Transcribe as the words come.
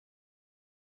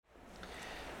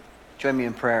Join me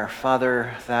in prayer.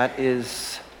 Father, that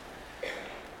is,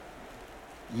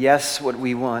 yes, what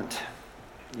we want,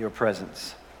 your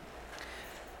presence.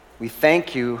 We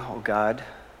thank you, oh God,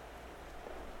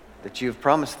 that you have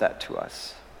promised that to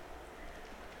us.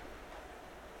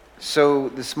 So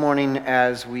this morning,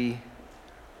 as we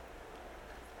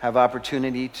have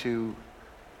opportunity to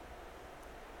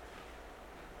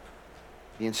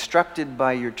be instructed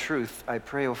by your truth, I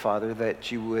pray, oh Father,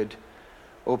 that you would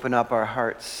open up our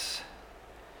hearts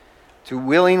to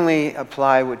willingly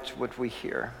apply what we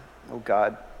hear. Oh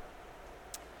God,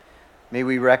 may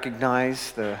we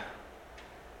recognize the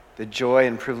joy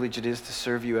and privilege it is to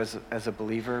serve you as a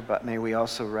believer, but may we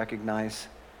also recognize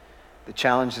the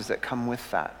challenges that come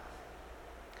with that.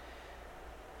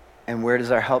 And where does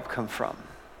our help come from?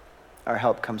 Our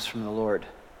help comes from the Lord,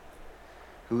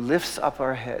 who lifts up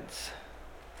our heads,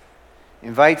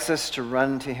 invites us to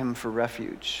run to him for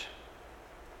refuge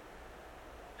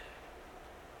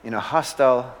in a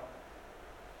hostile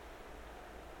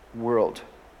world.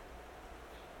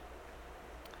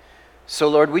 So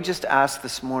Lord, we just ask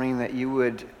this morning that you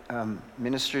would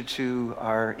minister to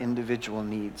our individual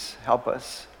needs. Help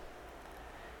us.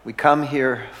 We come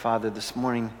here, Father, this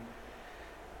morning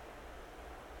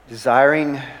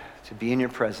desiring to be in your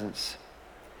presence,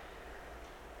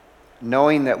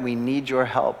 knowing that we need your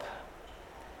help,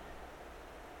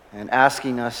 and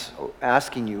asking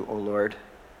you, O Lord,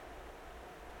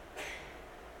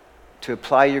 to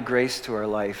apply your grace to our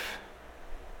life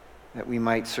that we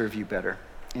might serve you better.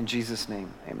 In Jesus'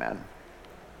 name, amen.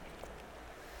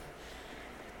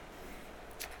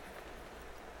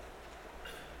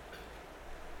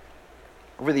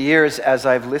 Over the years, as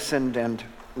I've listened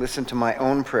to my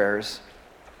own prayers,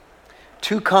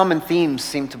 two common themes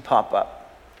seem to pop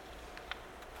up.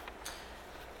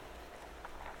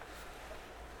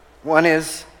 One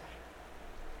is,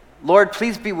 Lord,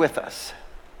 please be with us.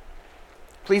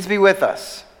 Please be with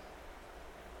us.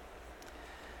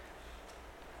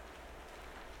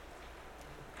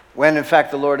 When, in fact,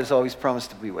 the Lord has always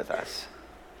promised to be with us.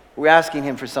 We're asking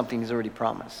him for something he's already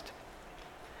promised.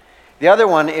 The other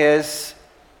one is,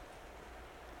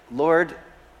 Lord,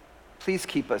 please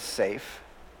keep us safe.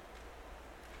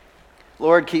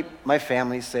 Lord, keep my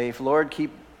family safe. Lord,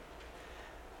 keep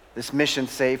this mission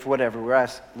safe, whatever. We're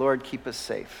asking, Lord, keep us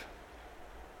safe.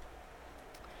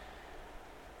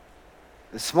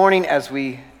 This morning, as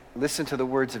we listen to the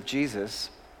words of Jesus,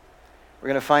 we're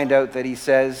going to find out that he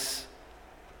says,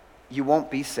 you won't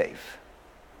be safe.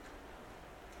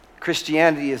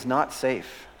 Christianity is not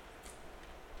safe.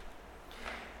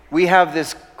 We have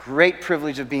this great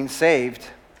privilege of being saved,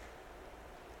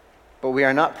 but we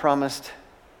are not promised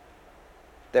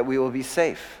that we will be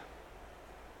safe.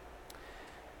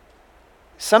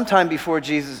 Sometime before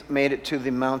Jesus made it to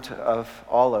the Mount of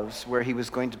Olives, where he was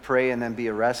going to pray and then be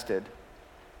arrested,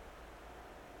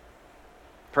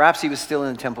 perhaps he was still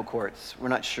in the temple courts. We're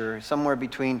not sure. Somewhere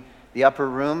between the upper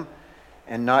room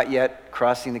and not yet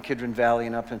crossing the Kidron Valley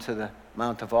and up into the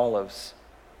Mount of Olives.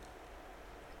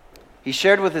 He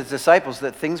shared with his disciples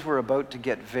that things were about to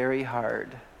get very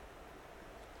hard.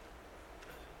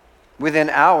 Within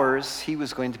hours, he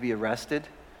was going to be arrested,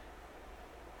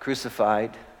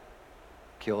 crucified,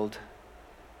 killed.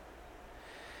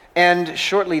 And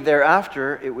shortly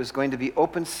thereafter, it was going to be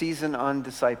open season on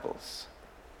disciples.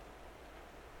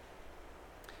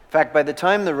 In fact, by the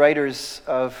time the writers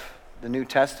of the New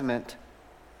Testament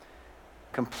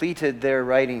completed their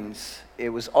writings, it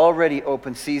was already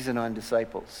open season on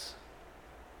disciples,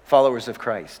 followers of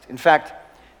Christ. In fact,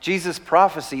 Jesus'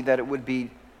 prophecy that it would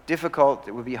be difficult,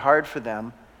 it would be hard for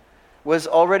them, was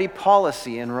already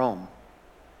policy in Rome.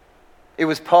 It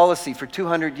was policy for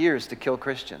 200 years to kill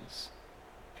Christians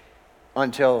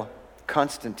until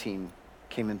Constantine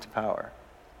came into power.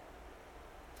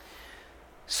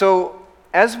 So,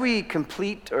 as we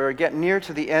complete or get near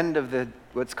to the end of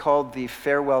what's called the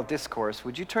farewell discourse,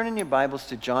 would you turn in your Bibles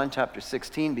to John chapter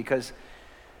 16, because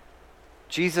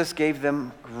Jesus gave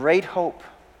them great hope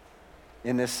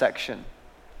in this section.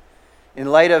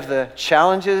 In light of the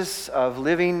challenges of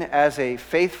living as a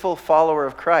faithful follower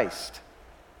of Christ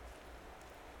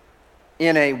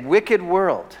in a wicked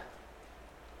world,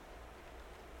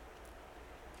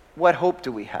 what hope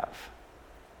do we have?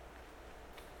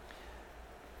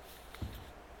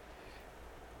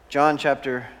 John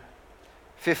chapter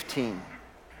 15,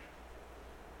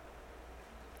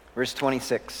 verse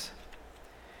 26.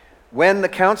 When the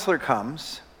counselor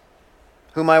comes,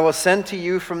 whom I will send to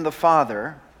you from the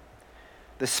Father,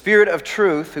 the Spirit of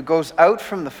truth who goes out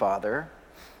from the Father,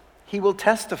 he will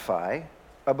testify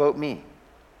about me.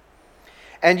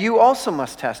 And you also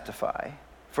must testify,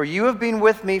 for you have been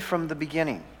with me from the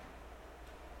beginning.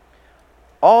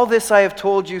 All this I have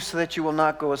told you so that you will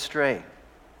not go astray.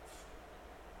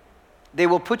 They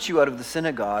will put you out of the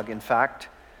synagogue. In fact,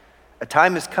 a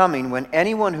time is coming when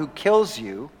anyone who kills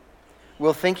you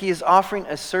will think he is offering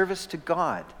a service to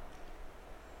God.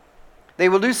 They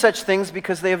will do such things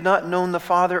because they have not known the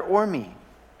Father or me.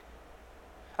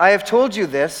 I have told you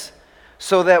this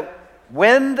so that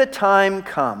when the time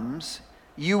comes,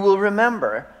 you will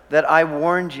remember that I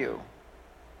warned you.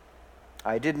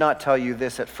 I did not tell you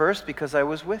this at first because I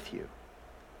was with you.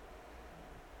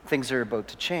 Things are about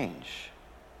to change.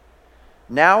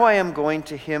 Now I am going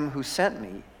to him who sent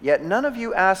me, yet none of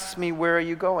you asks me, where are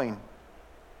you going?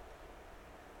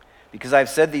 Because I've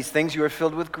said these things, you are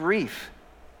filled with grief.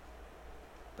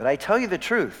 But I tell you the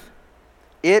truth.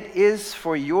 It is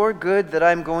for your good that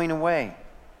I'm going away.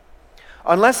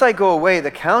 Unless I go away,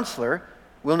 the counselor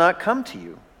will not come to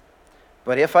you.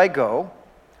 But if I go,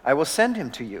 I will send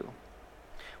him to you.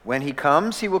 When he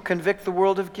comes, he will convict the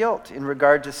world of guilt in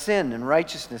regard to sin and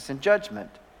righteousness and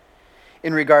judgment.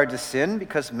 In regard to sin,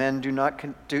 because men do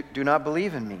not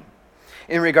believe in me.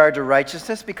 In regard to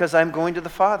righteousness, because I'm going to the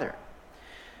Father,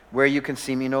 where you can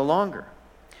see me no longer.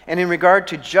 And in regard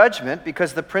to judgment,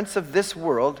 because the prince of this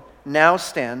world now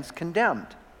stands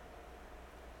condemned.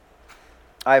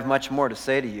 I have much more to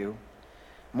say to you,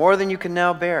 more than you can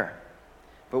now bear.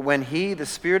 But when he, the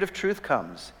Spirit of truth,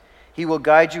 comes, he will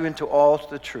guide you into all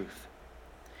the truth.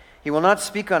 He will not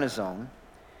speak on his own.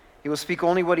 He will speak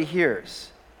only what he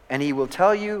hears, and he will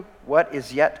tell you what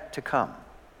is yet to come.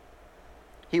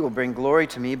 He will bring glory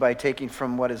to me by taking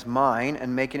from what is mine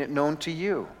and making it known to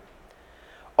you.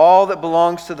 All that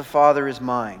belongs to the Father is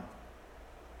mine.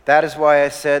 That is why I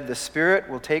said the Spirit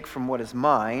will take from what is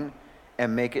mine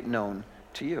and make it known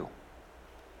to you.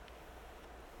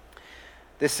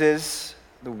 This is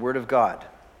the Word of God.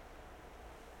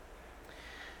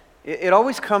 It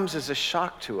always comes as a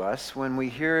shock to us when we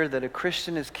hear that a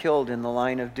Christian is killed in the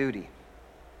line of duty.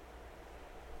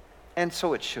 And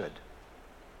so it should.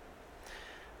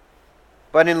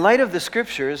 But in light of the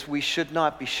Scriptures, we should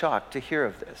not be shocked to hear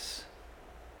of this.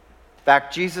 In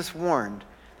fact, Jesus warned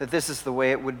that this is the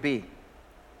way it would be.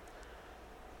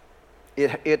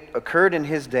 It occurred in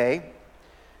his day.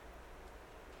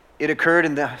 It occurred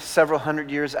in the several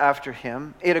hundred years after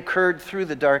him. It occurred through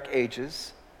the Dark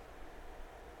Ages.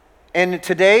 And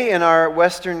today in our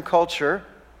Western culture,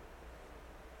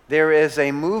 there is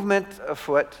a movement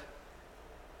afoot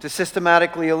to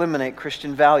systematically eliminate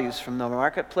Christian values from the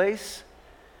marketplace,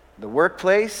 the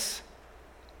workplace,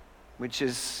 which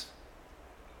is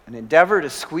an endeavor to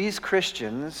squeeze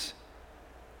Christians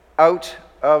out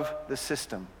of the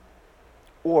system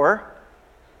or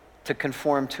to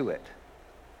conform to it.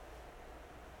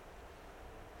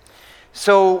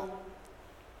 So,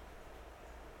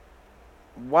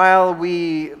 while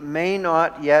we may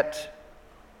not yet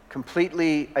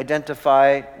completely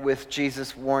identify with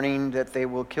Jesus' warning that they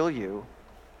will kill you,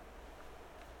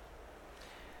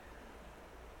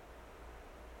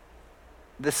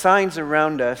 the signs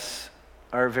around us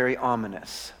are very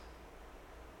ominous.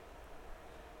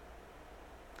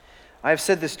 I've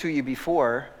said this to you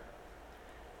before,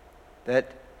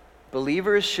 that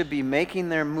believers should be making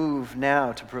their move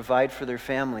now to provide for their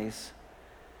families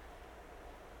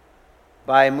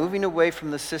by moving away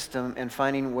from the system and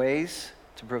finding ways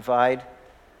to provide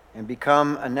and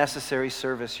become a necessary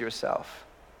service yourself.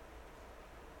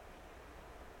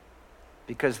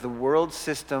 Because the world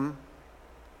system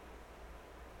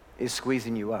is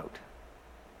squeezing you out.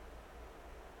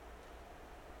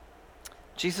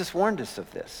 Jesus warned us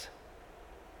of this.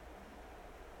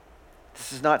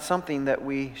 This is not something that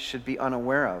we should be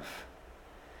unaware of.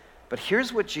 But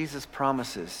here's what Jesus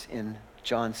promises in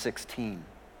John 16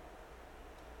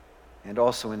 and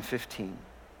also in 15.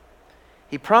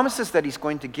 He promises that he's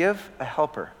going to give a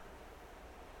helper,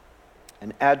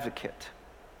 an advocate,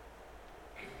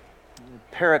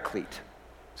 Paraclete,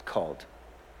 it's called.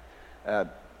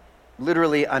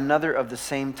 Literally another of the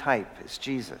same type as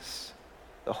Jesus,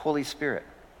 the Holy Spirit,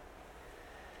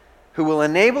 who will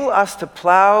enable us to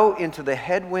plow into the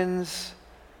headwinds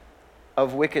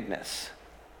of wickedness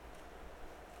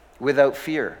without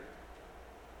fear,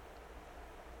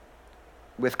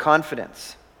 with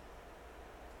confidence.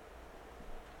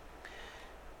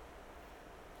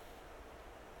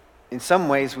 In some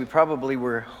ways, we probably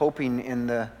were hoping in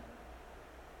the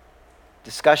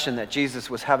discussion that Jesus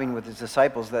was having with his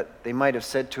disciples that they might have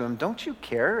said to him, "Don't you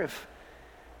care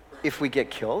if we get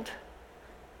killed?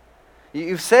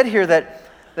 You've said here that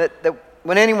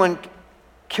when anyone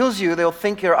kills you, they'll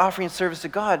think you're offering service to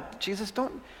God. Jesus,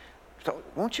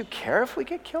 won't you care if we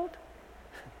get killed?"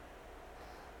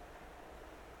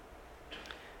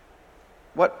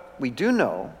 What we do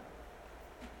know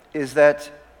is that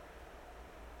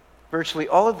virtually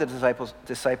all of the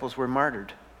disciples were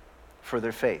martyred for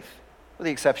their faith, with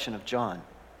the exception of John.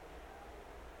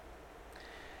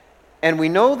 And we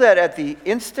know that at the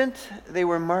instant they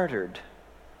were martyred,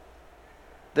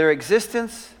 their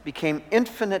existence became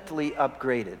infinitely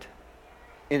upgraded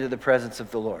into the presence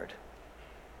of the Lord.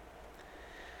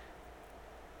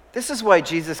 This is why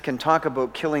Jesus can talk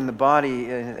about killing the body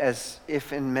as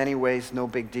if in many ways no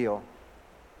big deal.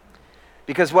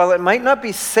 Because while it might not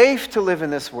be safe to live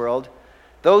in this world,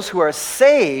 those who are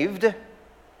saved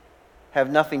have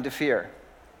nothing to fear,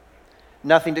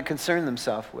 nothing to concern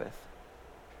themselves with.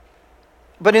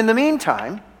 But in the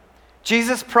meantime,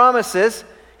 Jesus promises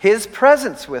his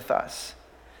presence with us,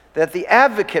 that the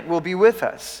advocate will be with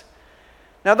us.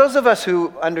 Now, those of us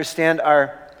who understand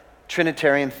our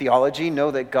Trinitarian theology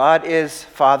know that God is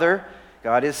Father,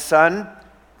 God is Son,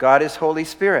 God is Holy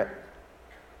Spirit.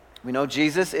 We know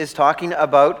Jesus is talking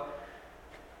about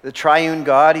the triune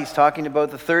God. He's talking about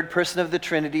the third person of the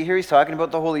Trinity here. He's talking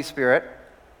about the Holy Spirit.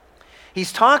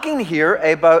 He's talking here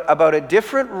about a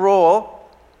different role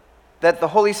that the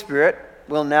Holy Spirit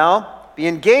will now be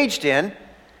engaged in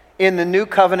the new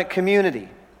covenant community.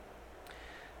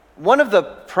 One of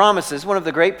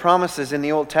the great promises in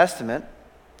the Old Testament,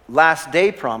 last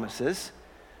day promises,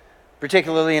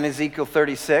 particularly in Ezekiel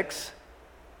 36,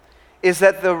 is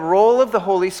that the role of the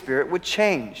Holy Spirit would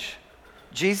change.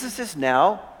 Jesus is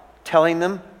now telling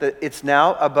them that it's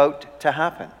now about to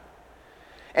happen.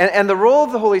 And the role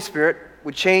of the Holy Spirit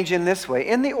would change in this way.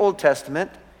 In the Old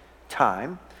Testament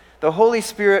time, the Holy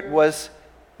Spirit was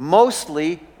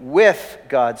mostly with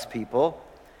God's people,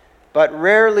 but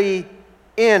rarely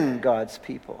in God's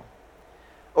people.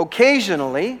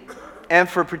 Occasionally, and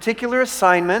for particular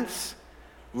assignments,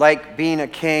 like being a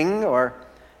king or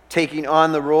taking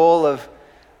on the role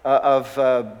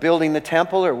of building the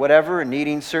temple or whatever and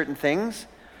needing certain things,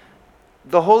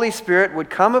 the Holy Spirit would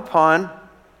come upon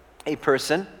a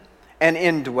person and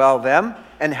indwell them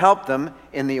and help them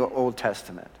in the Old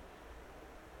Testament.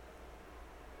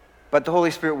 But the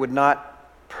Holy Spirit would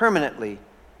not permanently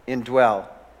indwell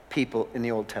people in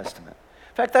the Old Testament.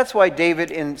 In fact, that's why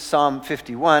David in Psalm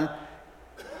 51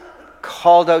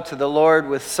 called out to the Lord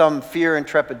with some fear and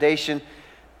trepidation,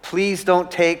 "Please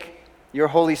don't take your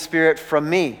Holy Spirit from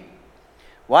me."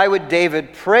 Why would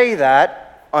David pray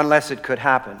that unless it could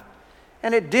happen?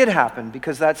 And it did happen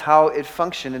because that's how it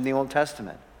functioned in the Old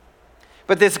Testament.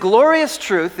 But this glorious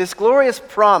truth, this glorious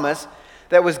promise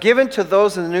that was given to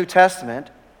those in the New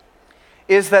Testament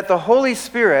is that the Holy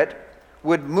Spirit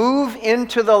would move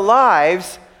into the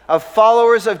lives of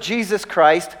followers of Jesus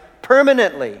Christ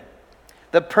permanently.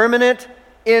 The permanent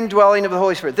indwelling of the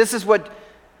Holy Spirit. This is what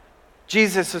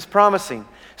Jesus is promising.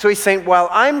 So he's saying, while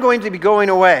I'm going to be going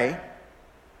away,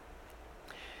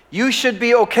 you should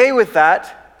be okay with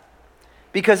that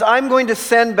because I'm going to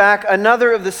send back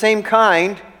another of the same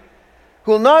kind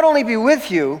who will not only be with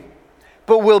you,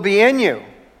 but will be in you.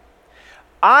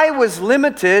 I was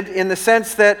limited in the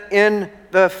sense that in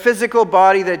the physical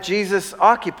body that Jesus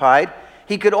occupied,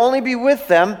 he could only be with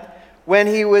them when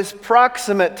he was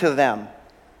proximate to them.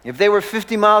 If they were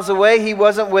 50 miles away, he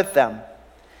wasn't with them.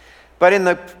 But in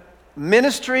the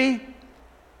ministry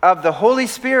of the Holy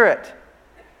Spirit,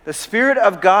 the Spirit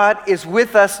of God is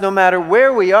with us no matter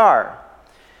where we are.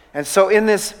 And so in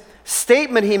this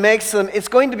statement he makes them, it's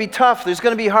going to be tough, there's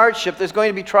going to be hardship, there's going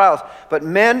to be trials. But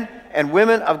men and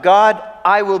women of God,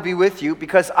 I will be with you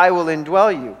because I will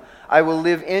indwell you. I will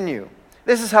live in you.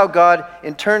 This is how God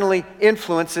internally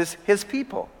influences his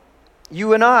people.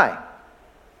 You and I.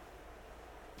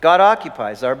 God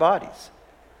occupies our bodies.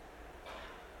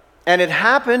 And it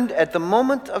happened at the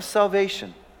moment of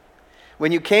salvation.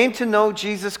 When you came to know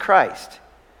Jesus Christ,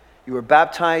 you were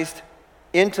baptized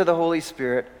into the Holy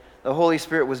Spirit. The Holy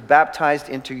Spirit was baptized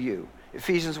into you.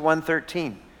 Ephesians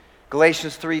 1:13,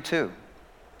 Galatians 3:2.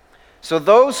 So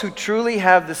those who truly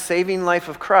have the saving life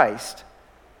of Christ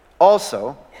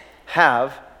also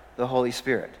have the Holy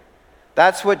Spirit.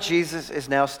 That's what Jesus is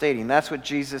now stating. That's what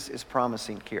Jesus is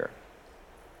promising here.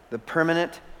 The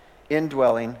permanent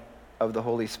indwelling of the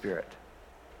Holy Spirit.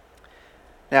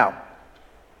 Now,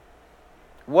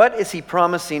 what is he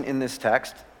promising in this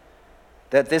text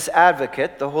that this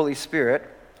advocate, the Holy Spirit,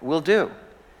 will do,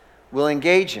 will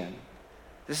engage in?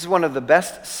 This is one of the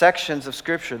best sections of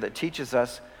Scripture that teaches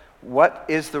us what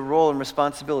is the role and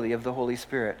responsibility of the Holy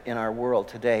Spirit in our world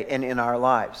today and in our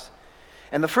lives.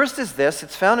 And the first is this,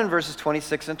 it's found in verses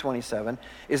 26 and 27,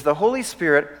 is the Holy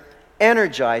Spirit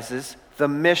energizes the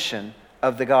mission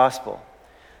of the gospel.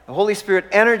 The Holy Spirit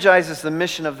energizes the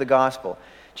mission of the gospel.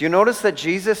 Do you notice that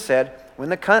Jesus said, when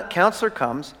the counselor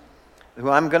comes, who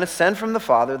I'm going to send from the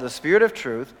Father, the Spirit of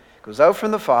truth, goes out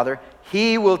from the Father,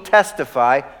 he will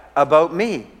testify about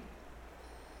me.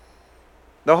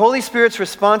 The Holy Spirit's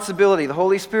responsibility, the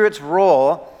Holy Spirit's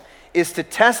role, is to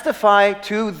testify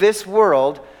to this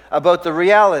world about the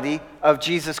reality of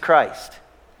Jesus Christ.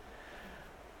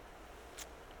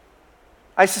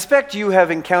 I suspect you have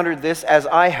encountered this, as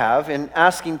I have, in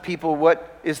asking people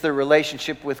what is their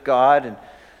relationship with God and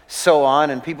so on,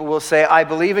 and people will say, I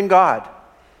believe in God.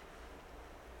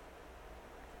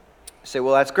 You say,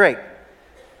 well, that's great.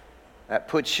 That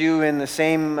puts you in the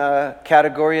same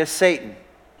category as Satan,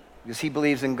 because he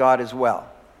believes in God as well.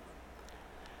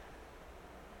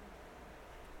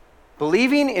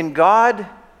 Believing in God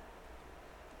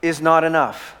is not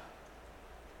enough.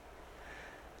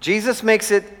 Jesus makes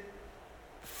it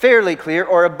fairly clear,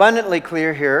 or abundantly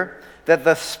clear here, that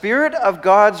the Spirit of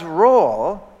God's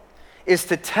role is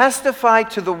to testify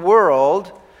to the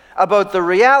world about the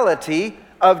reality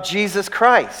of Jesus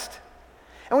Christ.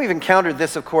 And we've encountered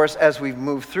this, of course, as we've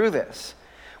moved through this.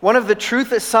 One of the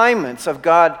truth assignments of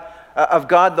God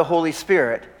the Holy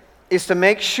Spirit is to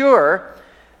make sure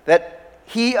that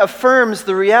he affirms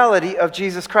the reality of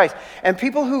Jesus Christ. And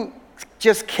people who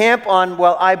just camp on,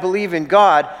 well, I believe in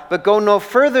God, but go no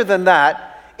further than that,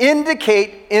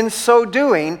 indicate in so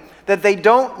doing that they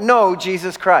don't know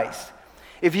Jesus Christ.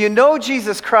 If you know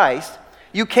Jesus Christ,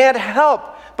 you can't help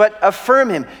but affirm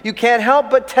him. You can't help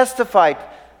but testify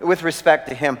with respect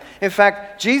to him. In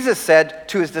fact, Jesus said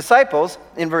to his disciples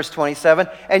in verse 27,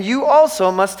 and you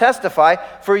also must testify,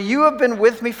 for you have been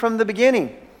with me from the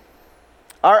beginning.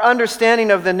 Our understanding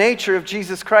of the nature of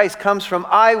Jesus Christ comes from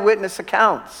eyewitness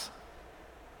accounts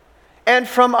and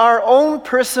from our own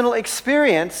personal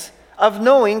experience of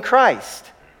knowing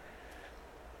Christ.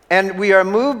 And we are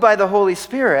moved by the Holy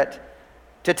Spirit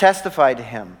to testify to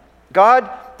him. God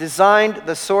designed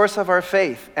the source of our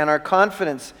faith and our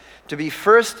confidence to be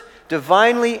first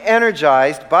divinely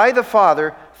energized by the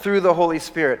Father through the Holy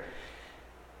Spirit,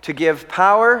 to give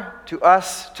power to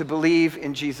us to believe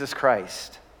in Jesus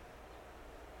Christ.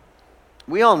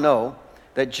 We all know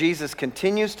that Jesus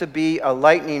continues to be a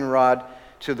lightning rod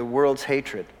to the world's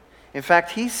hatred. In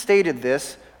fact, he stated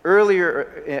this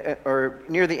earlier, or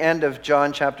near the end of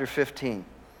John chapter 15.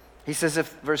 He says,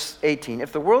 verse 18,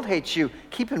 if the world hates you,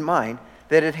 keep in mind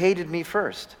that it hated me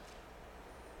first.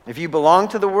 If you belong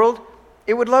to the world,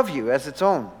 it would love you as its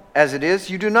own. As it is,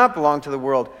 you do not belong to the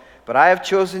world, but I have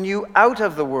chosen you out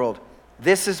of the world.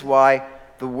 This is why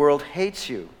the world hates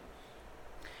you.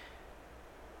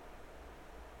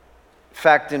 In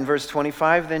fact, in verse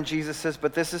 25, then Jesus says,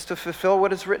 but this is to fulfill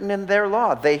what is written in their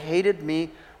law. They hated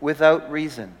me without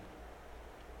reason.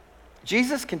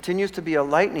 Jesus continues to be a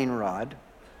lightning rod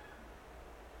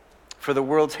for the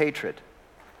world's hatred.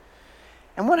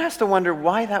 And one has to wonder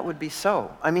why that would be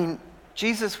so. I mean,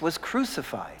 Jesus was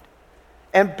crucified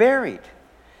and buried,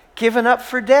 given up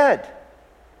for dead.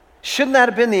 Shouldn't that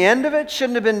have been the end of it?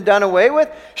 Shouldn't have been done away with?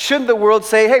 Shouldn't the world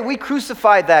say, hey, we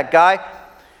crucified that guy.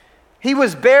 He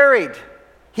was buried.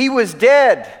 He was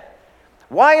dead.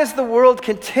 Why is the world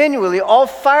continually all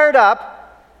fired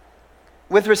up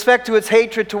with respect to its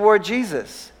hatred toward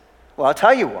Jesus? Well, I'll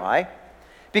tell you why.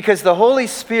 Because the Holy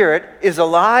Spirit is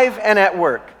alive and at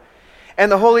work. And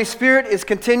the Holy Spirit is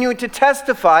continuing to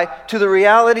testify to the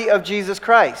reality of Jesus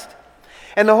Christ.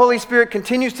 And the Holy Spirit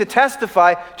continues to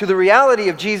testify to the reality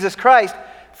of Jesus Christ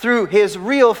through his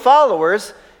real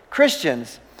followers,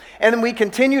 Christians. And we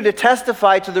continue to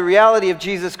testify to the reality of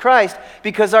Jesus Christ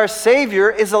because our Savior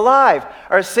is alive.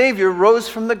 Our Savior rose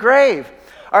from the grave.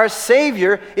 Our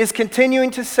Savior is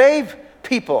continuing to save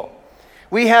people.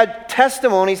 We had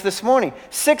testimonies this morning,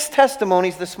 6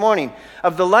 testimonies this morning,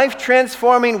 of the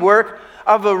life-transforming work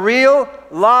of a real,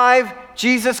 live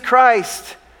Jesus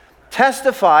Christ,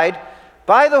 testified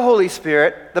by the Holy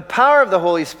Spirit, the power of the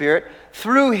Holy Spirit,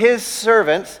 through his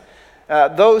servants,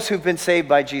 those who've been saved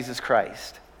by Jesus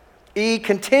Christ. He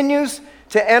continues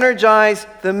to energize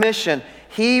the mission.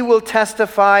 He will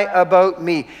testify about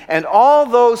me. And all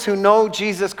those who know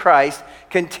Jesus Christ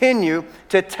continue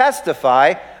to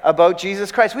testify about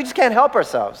Jesus Christ. We just can't help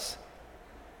ourselves.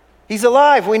 He's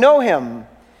alive. We know him.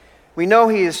 We know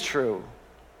he is true.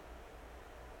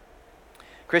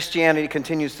 Christianity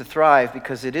continues to thrive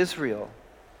because it is real.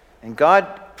 And God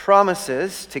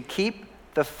promises to keep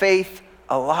the faith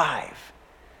alive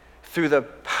through the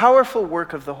powerful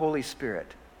work of the Holy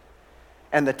Spirit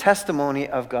and the testimony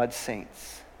of God's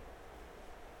saints.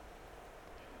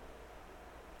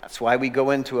 That's why we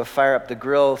go into a Fire Up the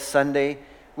Grill Sunday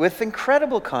with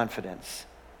incredible confidence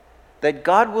that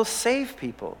God will save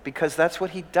people, because that's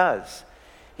what he does.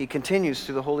 He continues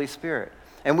through the Holy Spirit.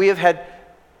 And we have had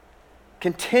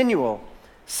continual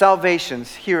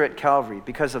salvations here at Calvary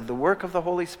because of the work of the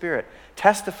Holy Spirit,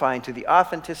 testifying to the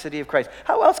authenticity of Christ.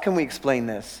 How else can we explain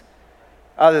this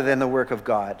other than the work of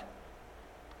God?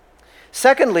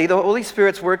 Secondly, the Holy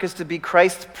Spirit's work is to be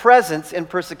Christ's presence in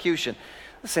persecution.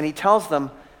 Listen, he tells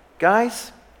them,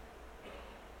 guys,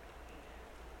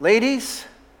 ladies,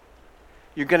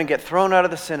 you're going to get thrown out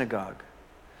of the synagogue,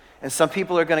 and some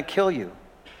people are going to kill you.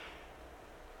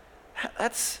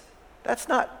 That's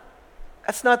not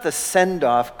the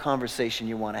send-off conversation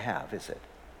you want to have, is it?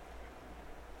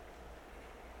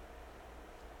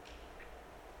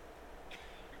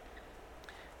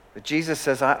 But Jesus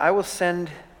says, I will send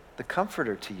the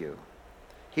Comforter to you.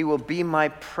 He will be my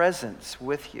presence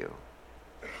with you.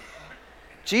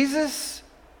 Jesus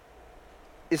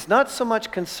is not so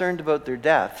much concerned about their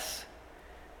deaths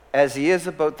as he is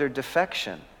about their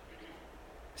defection.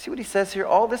 See what he says here?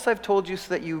 All this I've told you so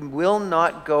that you will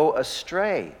not go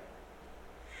astray.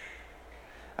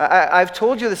 I've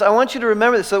told you this. I want you to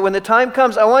remember this. So when the time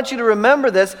comes, I want you to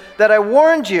remember this, that I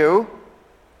warned you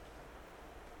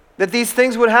that these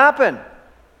things would happen.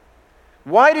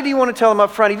 Why did he want to tell them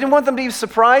up front? He didn't want them to be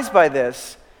surprised by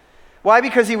this. Why?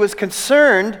 Because he was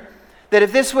concerned that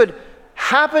if this would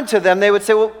happen to them, they would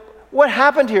say, well, what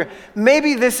happened here?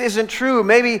 Maybe this isn't true.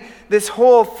 Maybe this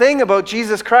whole thing about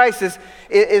Jesus Christ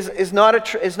is not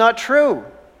true.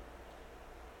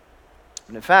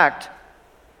 And in fact,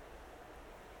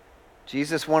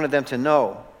 Jesus wanted them to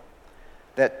know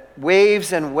that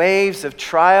waves and waves of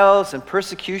trials and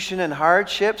persecution and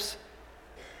hardships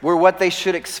were what they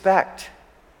should expect.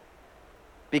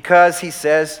 Because he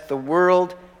says, the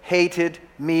world hated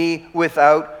me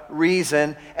without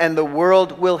reason, and the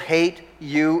world will hate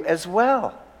you as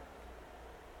well.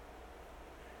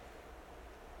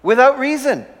 Without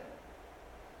reason.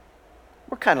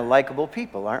 We're kind of likable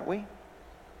people, aren't we?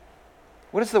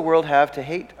 What does the world have to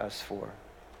hate us for?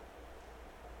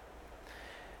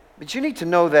 But you need to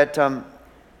know that,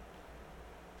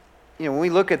 when we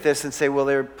look at this and say, well,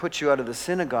 they put you out of the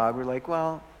synagogue, we're like,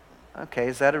 well, okay,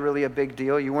 is that really a big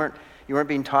deal? You weren't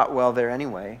being taught well there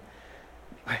anyway.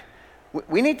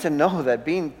 We need to know that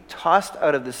being tossed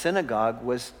out of the synagogue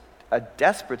was a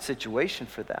desperate situation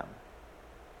for them.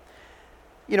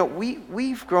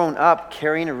 We've grown up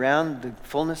carrying around the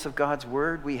fullness of God's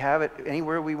Word. We have it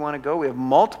anywhere we want to go. We have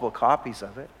multiple copies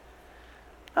of it.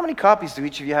 How many copies do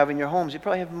each of you have in your homes? You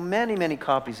probably have many, many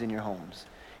copies in your homes.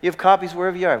 You have copies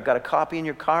wherever you are. I've got a copy in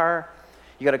your car.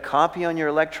 You got a copy on your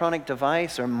electronic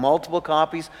device, or multiple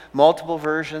copies, multiple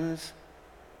versions.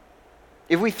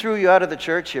 If we threw you out of the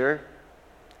church here,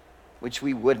 which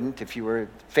we wouldn't if you were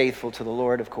faithful to the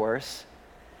Lord, of course,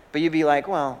 but you'd be like,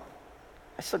 well,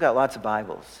 I still got lots of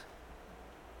Bibles.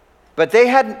 But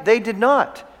they did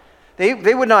not.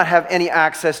 They would not have any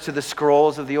access to the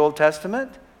scrolls of the Old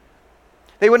Testament.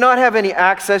 They would not have any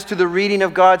access to the reading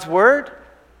of God's Word.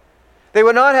 They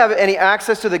would not have any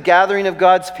access to the gathering of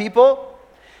God's people.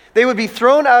 They would be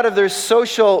thrown out of their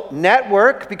social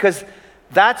network, because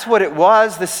that's what it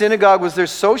was. The synagogue was their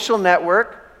social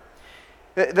network.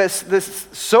 This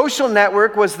social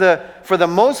network was, for the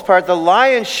most part, the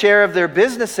lion's share of their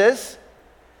businesses.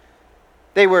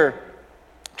 They were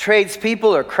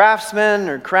tradespeople or craftsmen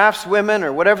or craftswomen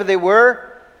or whatever they were.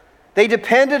 They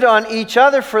depended on each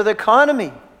other for the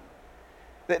economy.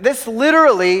 This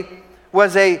literally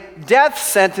was a death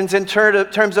sentence in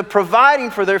terms of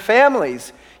providing for their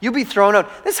families. You'd be thrown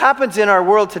out. This happens in our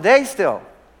world today still.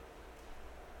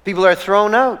 People are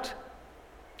thrown out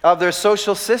of their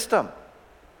social system.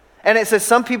 And it says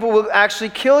some people will actually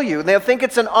kill you. They'll think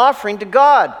it's an offering to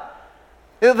God.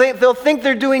 They'll think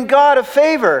they're doing God a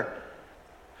favor.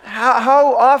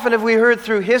 How often have we heard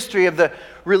through history of the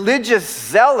religious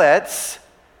zealots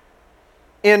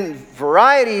in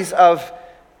varieties of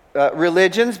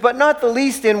religions, but not the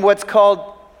least in what's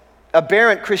called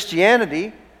aberrant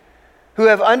Christianity, who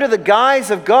have, under the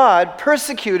guise of God,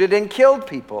 persecuted and killed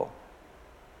people?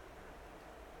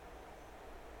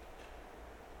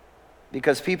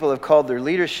 Because people have called their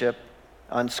leadership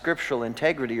on scriptural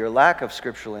integrity or lack of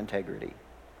scriptural integrity.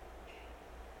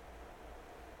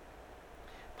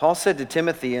 Paul said to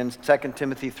Timothy in 2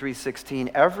 Timothy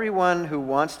 3:16, everyone who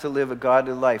wants to live a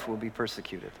godly life will be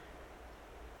persecuted.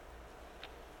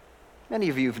 Many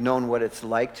of you have known what it's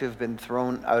like to have been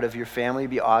thrown out of your family,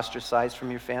 be ostracized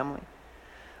from your family.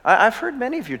 I've heard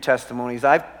many of your testimonies.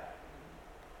 I've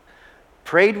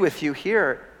prayed with you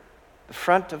here at the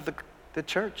front of the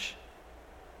church.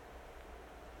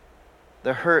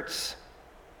 The hurts.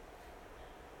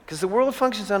 Because the world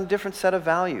functions on a different set of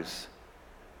values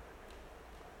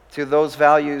to those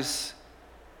values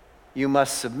You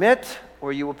must submit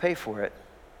or you will pay for it.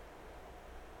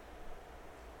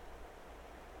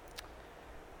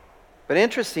 But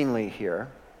interestingly here,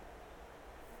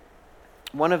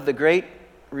 one of the great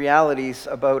realities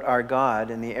about our God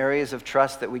and the areas of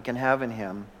trust that we can have in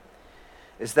Him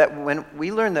is that when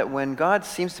we learn that when God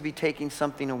seems to be taking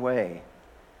something away,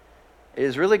 it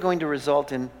is really going to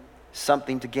result in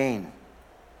something to gain.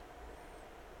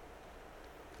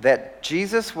 That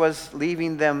Jesus was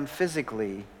leaving them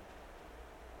physically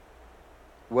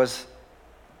was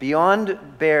beyond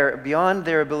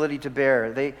their ability to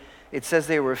bear. It says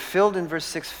they were filled, in verse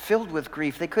 6, filled with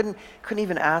grief. They couldn't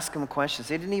even ask him questions.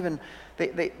 They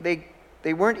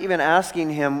weren't even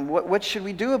asking him, what should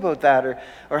we do about that?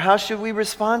 Or how should we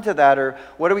respond to that? Or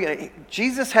what are we going to...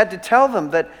 Jesus had to tell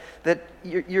them that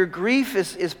your grief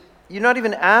is you're not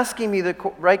even asking me the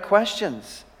right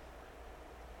questions.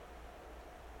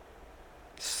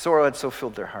 Sorrow had so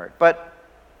filled their heart. But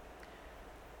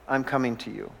I'm coming to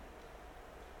you.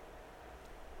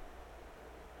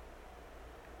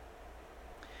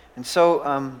 And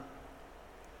so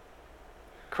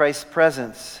Christ's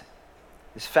presence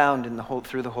is found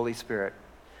through the Holy Spirit.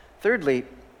 Thirdly,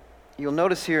 you'll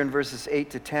notice here in verses 8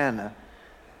 to 10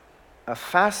 a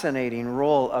fascinating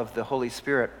role of the Holy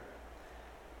Spirit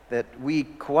that we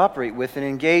cooperate with and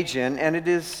engage in, and it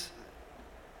is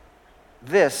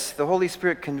this: the Holy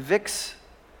Spirit convicts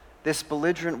this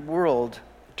belligerent world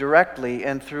directly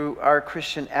and through our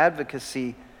Christian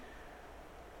advocacy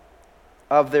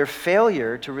of their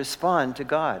failure to respond to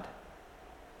God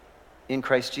in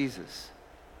Christ Jesus.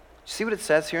 See what it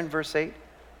says here in verse 8?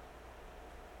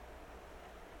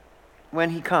 When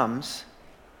He comes,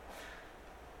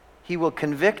 He will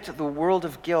convict the world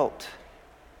of guilt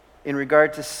in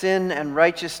regard to sin and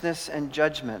righteousness and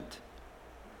judgment.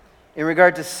 In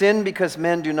regard to sin, because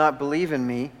men do not believe in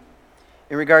me.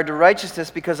 In regard to righteousness,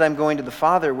 because I'm going to the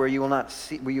Father, where you will not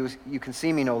see, where you can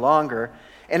see me no longer.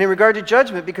 And in regard to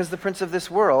judgment, because the prince of this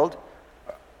world,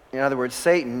 in other words,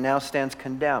 Satan, now stands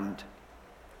condemned.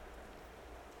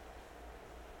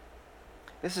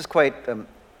 This is quite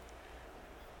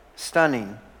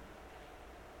stunning.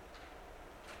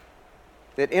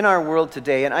 That in our world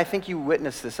today, and I think you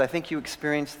witness this, I think you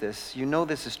experience this, you know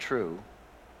this is true.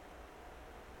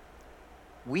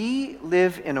 We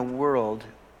live in a world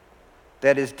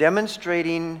that is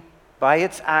demonstrating by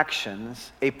its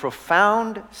actions a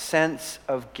profound sense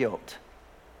of guilt.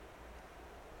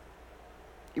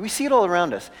 We see it all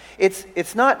around us.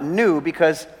 It's not new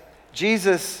because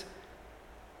Jesus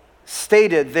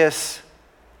stated this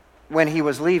when He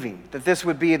was leaving, that this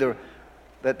would be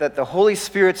that the Holy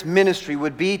Spirit's ministry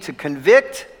would be to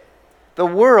convict the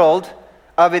world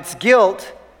of its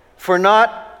guilt for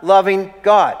not loving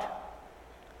God.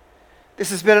 This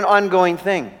has been an ongoing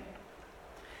thing.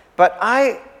 But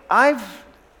I've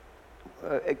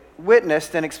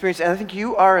witnessed and experienced, and I think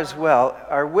you are as well,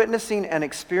 are witnessing and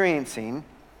experiencing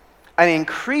an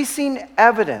increasing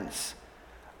evidence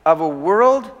of a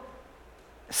world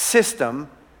system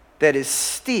that is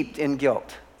steeped in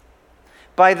guilt.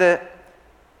 By the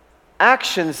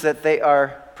actions that they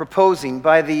are proposing,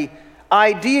 by the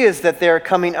ideas that they're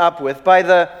coming up with, by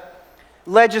the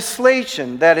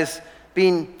legislation that is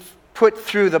being put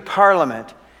through the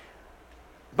parliament,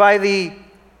 by the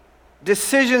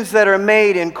decisions that are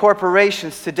made in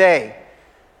corporations today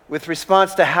with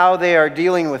response to how they are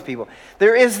dealing with people.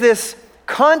 There is this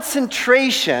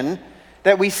concentration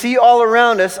that we see all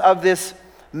around us of this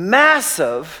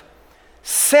massive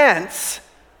sense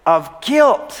of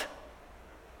guilt.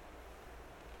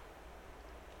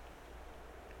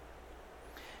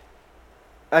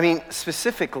 I mean,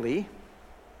 specifically,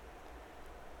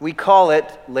 we call it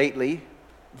lately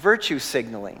virtue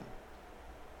signaling.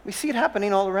 We see it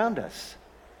happening all around us.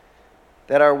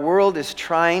 That our world is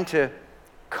trying to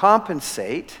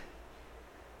compensate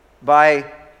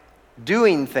by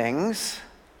doing things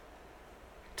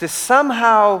to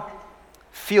somehow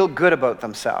feel good about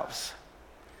themselves.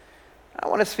 I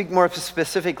want to speak more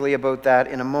specifically about that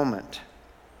in a moment.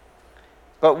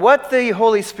 But what the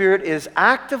Holy Spirit is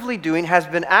actively doing, has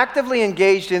been actively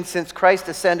engaged in since Christ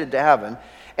ascended to heaven,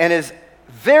 and is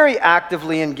very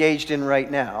actively engaged in right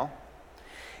now,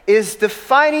 is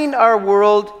defining our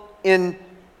world in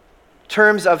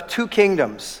terms of two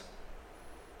kingdoms.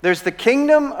 There's the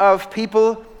kingdom of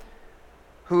people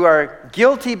who are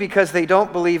guilty because they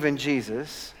don't believe in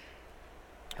Jesus,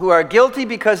 who are guilty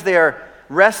because they are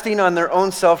resting on their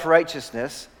own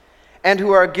self-righteousness, and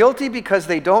who are guilty because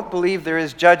they don't believe there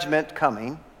is judgment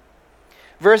coming,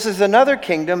 versus another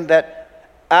kingdom that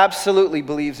absolutely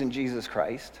believes in Jesus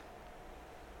Christ,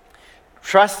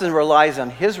 trusts and relies on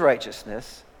His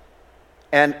righteousness,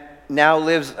 and now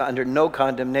lives under no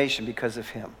condemnation because of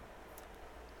him.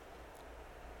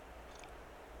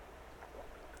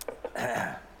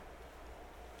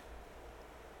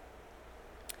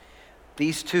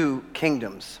 These two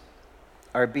kingdoms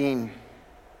are being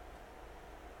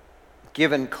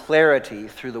given clarity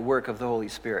through the work of the Holy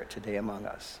Spirit today among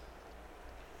us.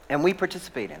 And we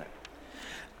participate in it.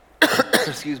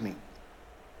 Excuse me.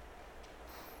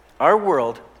 Our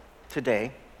world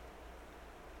today,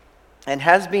 and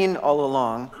has been all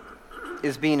along,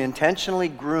 is being intentionally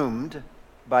groomed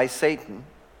by Satan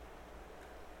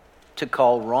to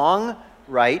call wrong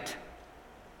right,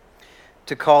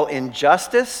 to call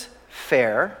injustice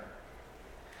fair,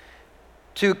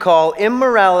 to call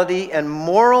immorality and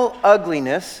moral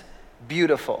ugliness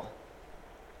beautiful.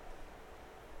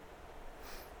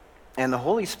 And the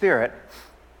Holy Spirit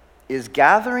is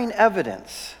gathering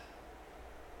evidence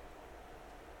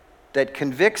that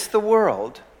convicts the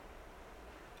world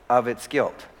of its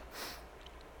guilt.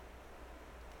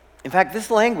 In fact,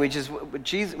 this language is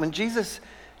when Jesus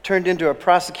turned into a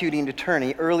prosecuting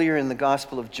attorney earlier in the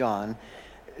Gospel of John.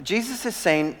 Jesus is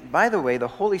saying, by the way, the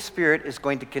Holy Spirit is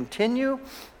going to continue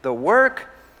the work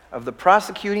of the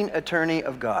prosecuting attorney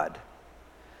of God.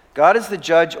 God is the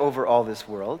judge over all this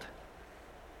world,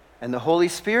 and the Holy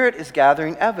Spirit is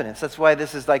gathering evidence. That's why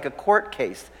this is like a court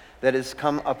case that has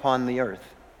come upon the earth.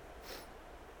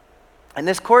 And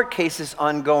this court case is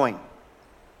ongoing.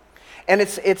 And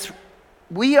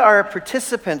we are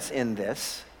participants in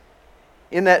this,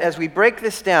 in that as we break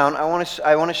this down, I want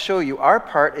to show you our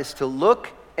part is to look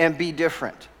and be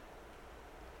different.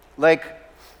 Like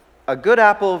a good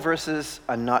apple versus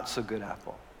a not so good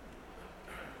apple.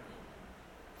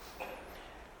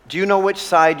 Do you know which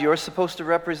side you're supposed to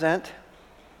represent?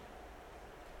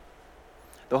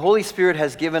 The Holy Spirit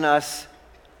has given us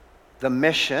the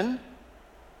mission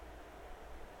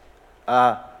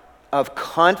of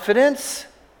confidence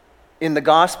in the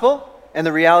gospel and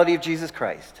the reality of Jesus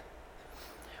Christ.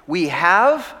 We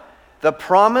have the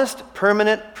promised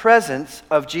permanent presence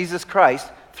of Jesus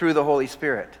Christ through the Holy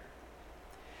Spirit.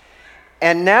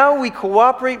 And now we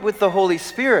cooperate with the Holy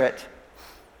Spirit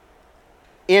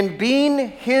in being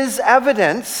his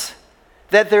evidence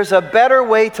that there's a better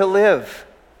way to live.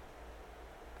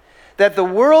 That the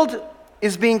world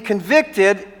is being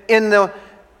convicted in the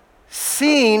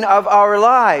seeing of our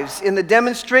lives, in the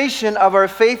demonstration of our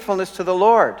faithfulness to the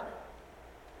Lord.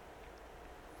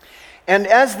 And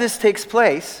as this takes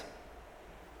place,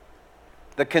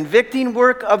 the convicting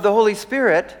work of the Holy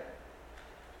Spirit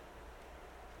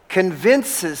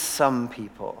convinces some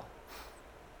people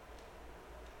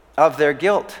of their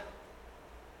guilt.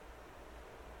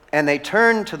 And they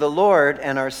turn to the Lord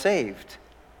and are saved.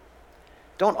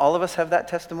 Don't all of us have that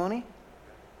testimony?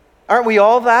 Aren't we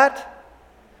all that?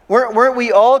 Weren't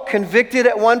we all convicted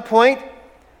at one point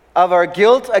of our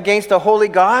guilt against a holy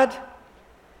God?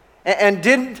 And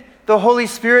didn't the Holy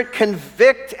Spirit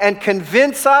convict and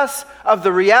convince us of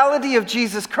the reality of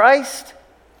Jesus Christ?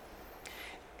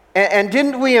 And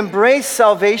didn't we embrace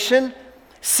salvation,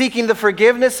 seeking the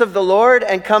forgiveness of the Lord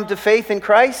and come to faith in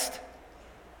Christ?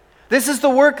 This is the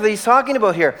work that he's talking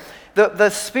about here. The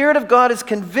Spirit of God is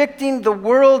convicting the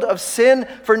world of sin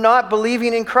for not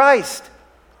believing in Christ.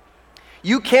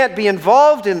 You can't be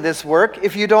involved in this work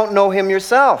if you don't know him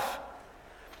yourself.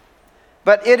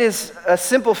 But it is a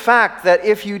simple fact that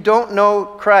if you don't know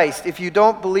Christ, if you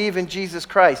don't believe in Jesus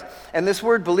Christ, and this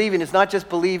word believing is not just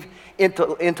believe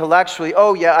intellectually,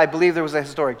 oh yeah, I believe there was a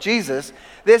historic Jesus.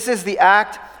 This is the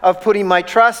act of putting my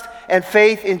trust and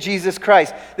faith in Jesus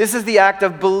Christ. This is the act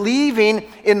of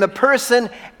believing in the person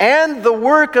and the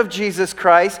work of Jesus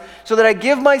Christ so that I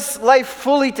give my life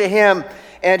fully to him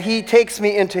and he takes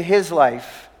me into his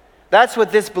life. That's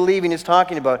what this believing is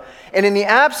talking about. And in the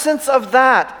absence of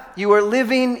that, you are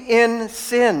living in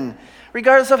sin,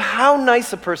 regardless of how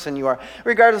nice a person you are,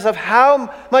 regardless of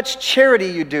how much charity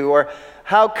you do or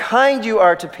how kind you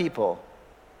are to people.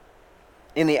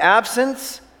 In the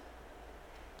absence,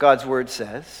 God's word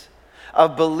says,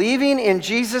 of believing in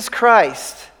Jesus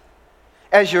Christ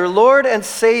as your Lord and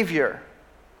Savior,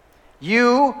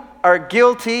 you are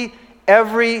guilty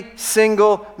every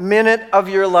single minute of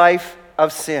your life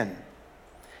of sin.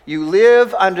 You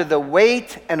live under the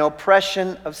weight and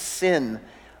oppression of sin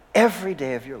every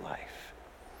day of your life.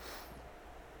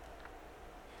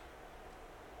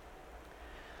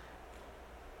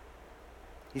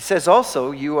 He says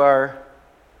also, you are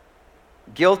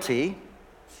guilty.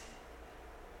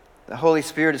 The Holy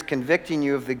Spirit is convicting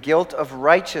you of the guilt of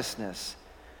righteousness.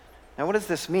 Now, what does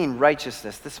this mean,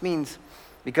 righteousness? This means,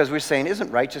 because we're saying,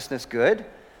 isn't righteousness good?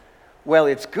 Well,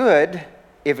 it's good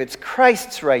if it's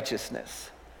Christ's righteousness.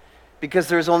 because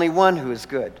there is only one who is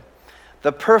good.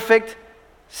 The perfect,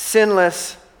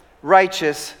 sinless,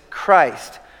 righteous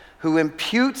Christ, who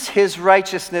imputes his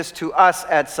righteousness to us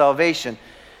at salvation,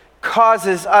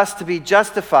 causes us to be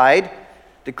justified,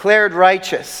 declared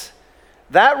righteous.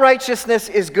 That righteousness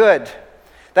is good.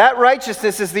 That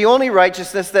righteousness is the only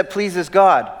righteousness that pleases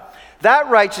God. That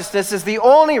righteousness is the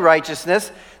only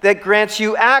righteousness that grants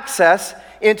you access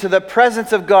into the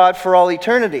presence of God for all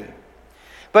eternity.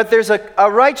 But there's a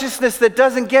righteousness that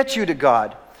doesn't get you to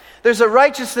God. There's a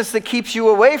righteousness that keeps you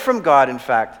away from God, in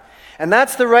fact. And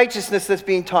that's the righteousness that's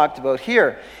being talked about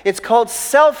here. It's called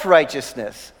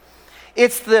self-righteousness.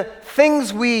 It's the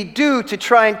things we do to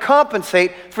try and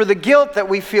compensate for the guilt that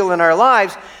we feel in our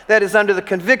lives that is under the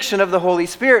conviction of the Holy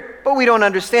Spirit, but we don't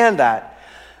understand that.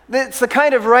 It's the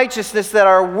kind of righteousness that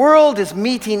our world is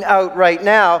meting out right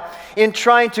now in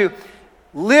trying to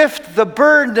lift the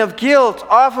burden of guilt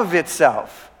off of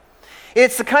itself.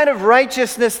 It's the kind of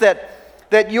righteousness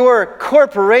that your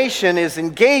corporation is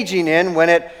engaging in when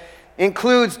it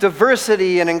includes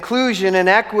diversity and inclusion and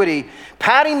equity,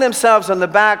 patting themselves on the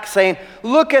back saying,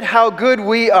 look at how good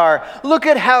we are, look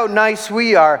at how nice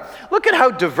we are, look at how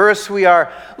diverse we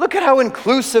are, look at how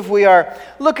inclusive we are,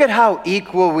 look at how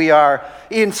equal we are,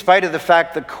 in spite of the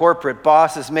fact the corporate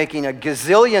boss is making $1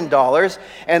 gazillion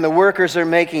and the workers are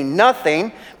making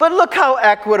nothing, but look how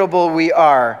equitable we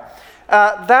are.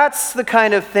 That's the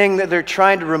kind of thing that they're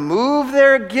trying to remove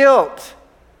their guilt.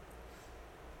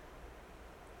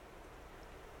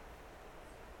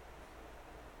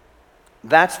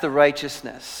 That's the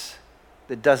righteousness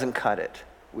that doesn't cut it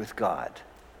with God.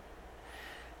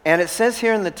 And it says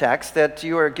here in the text that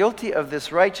you are guilty of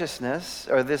this righteousness,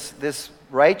 or this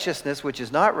righteousness which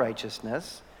is not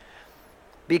righteousness,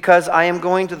 because I am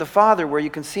going to the Father where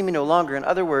you can see me no longer. In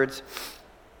other words,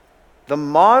 the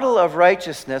model of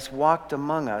righteousness walked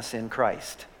among us in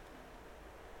Christ.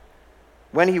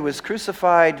 When he was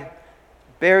crucified,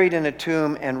 buried in a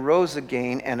tomb, and rose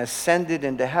again and ascended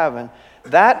into heaven,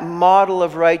 that model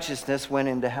of righteousness went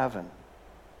into heaven.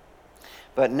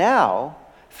 But now,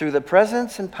 through the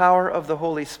presence and power of the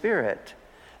Holy Spirit,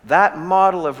 that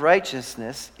model of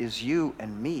righteousness is you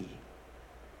and me.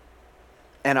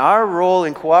 And our role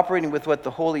in cooperating with what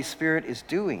the Holy Spirit is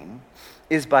doing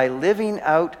is by living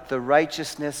out the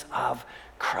righteousness of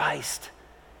Christ,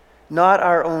 not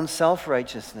our own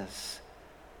self-righteousness.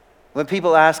 When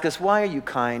people ask us, why are you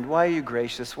kind? Why are you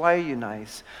gracious? Why are you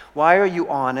nice? Why are you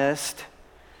honest?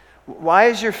 Why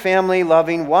is your family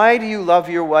loving? Why do you love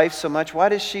your wife so much? Why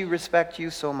does she respect you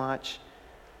so much?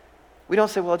 We don't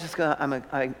say, well,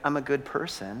 I'm a good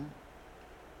person,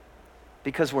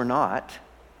 because we're not.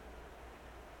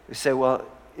 We say, well,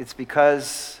 it's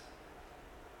because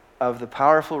of the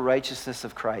powerful righteousness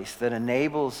of Christ that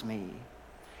enables me,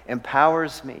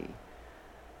 empowers me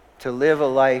to live a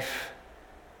life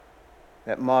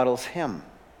that models him.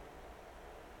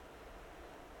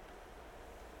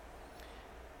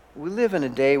 We live in a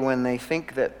day when they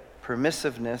think that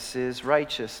permissiveness is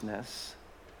righteousness.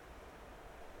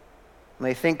 And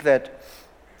they think that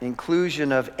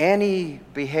inclusion of any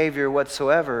behavior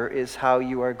whatsoever is how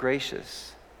you are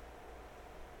gracious.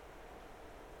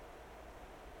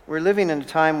 We're living in a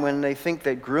time when they think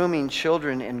that grooming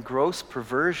children in gross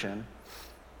perversion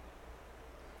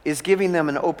is giving them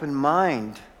an open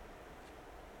mind,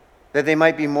 that they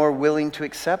might be more willing to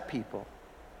accept people.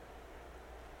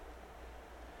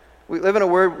 We live in a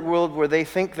world where they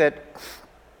think that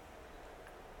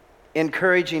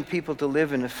encouraging people to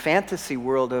live in a fantasy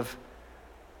world of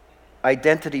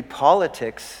identity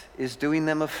politics is doing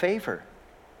them a favor.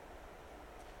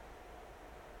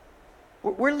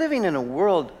 We're living in a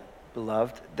world,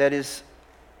 beloved, that is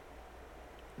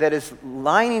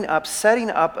lining up, setting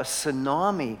up a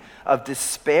tsunami of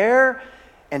despair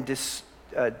and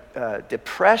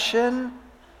depression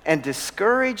and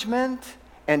discouragement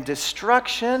and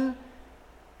destruction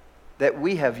that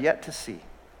we have yet to see.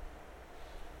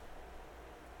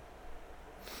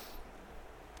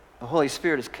 The Holy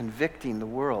Spirit is convicting the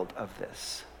world of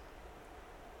this.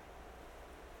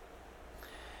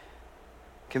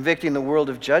 Convicting the world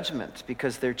of judgment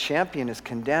because their champion is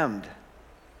condemned.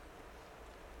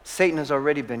 Satan has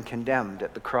already been condemned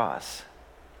at the cross.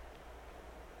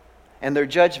 And their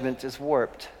judgment is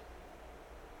warped.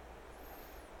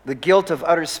 The guilt of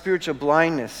utter spiritual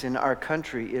blindness in our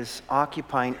country is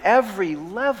occupying every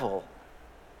level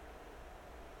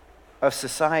of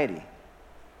society,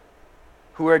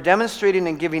 who are demonstrating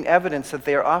and giving evidence that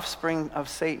they are offspring of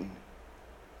Satan.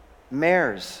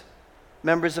 Mayors,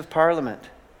 members of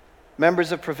parliament,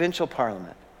 members of provincial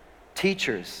parliament,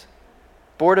 teachers,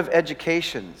 board of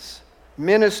educations,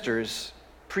 ministers,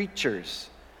 preachers,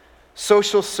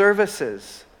 social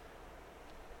services.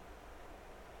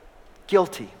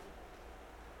 Guilty.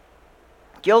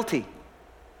 Guilty.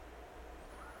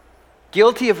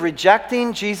 Guilty of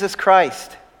rejecting Jesus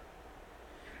Christ.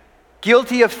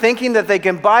 Guilty of thinking that they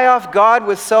can buy off God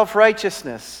with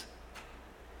self-righteousness.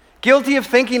 Guilty of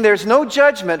thinking there's no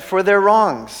judgment for their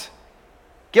wrongs.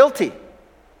 Guilty.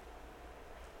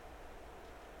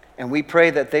 And we pray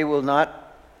that they will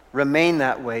not remain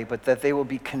that way, but that they will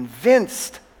be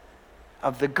convinced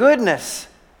of the goodness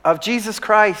of Jesus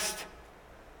Christ.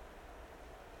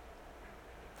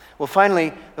 Well,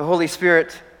 finally, the Holy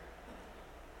Spirit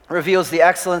reveals the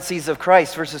excellencies of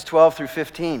Christ, verses 12 through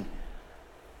 15.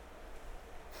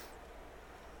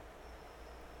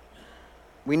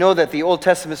 We know that the Old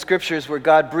Testament scriptures were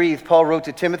God-breathed. Paul wrote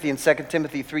to Timothy in 2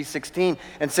 Timothy 3:16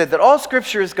 and said that all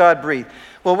scripture is God-breathed.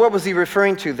 Well, what was he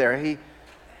referring to there?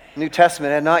 New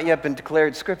Testament had not yet been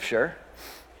declared scripture.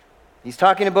 He's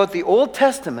talking about the Old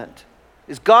Testament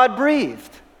is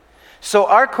God-breathed. So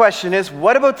our question is,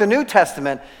 what about the New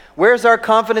Testament? Where's our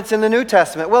confidence in the New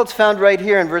Testament? Well, it's found right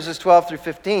here in verses 12 through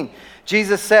 15.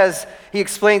 Jesus says, he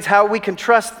explains how we can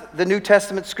trust the New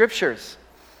Testament scriptures.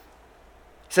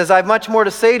 He says, I have much more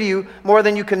to say to you, more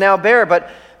than you can now bear. But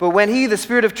when he, the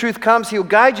Spirit of truth, comes, he will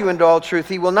guide you into all truth.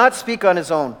 He will not speak on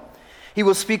his own. He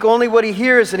will speak only what he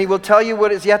hears, and he will tell you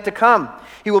what is yet to come.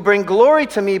 He will bring glory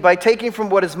to me by taking from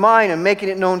what is mine and making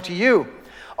it known to you.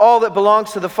 All that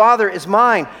belongs to the Father is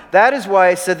mine. That is why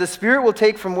I said the Spirit will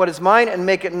take from what is mine and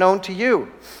make it known to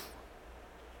you.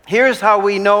 Here's how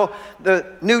we know the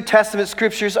New Testament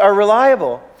scriptures are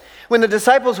reliable. When the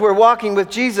disciples were walking with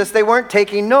Jesus, they weren't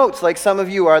taking notes like some of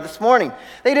you are this morning.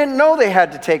 They didn't know they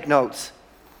had to take notes.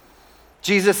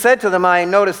 Jesus said to them, I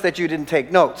noticed that you didn't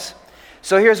take notes.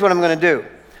 So here's what I'm going to do.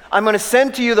 I'm going to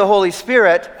send to you the Holy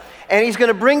Spirit, and he's going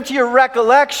to bring to your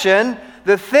recollection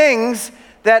the things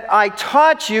that I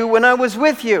taught you when I was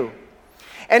with you.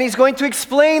 And he's going to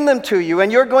explain them to you,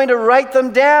 and you're going to write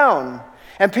them down,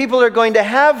 and people are going to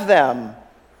have them.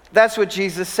 That's what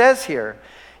Jesus says here.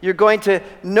 You're going to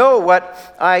know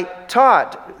what I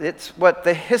taught. It's what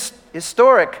the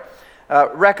historic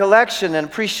recollection and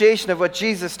appreciation of what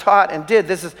Jesus taught and did.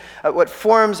 This is what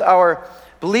forms our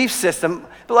belief system.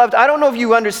 Beloved, I don't know if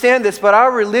you understand this, but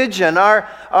our religion,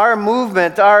 our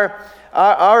movement,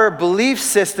 our belief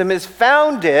system is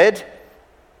founded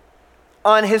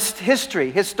on history,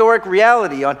 historic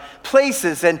reality, on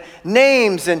places and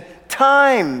names and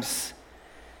times.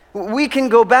 We can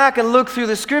go back and look through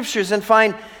the scriptures and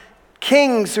find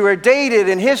kings who are dated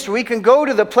in history. We can go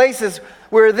to the places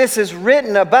where this is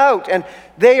written about, and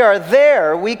they are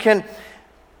there. We can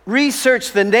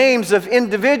research the names of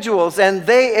individuals, and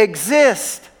they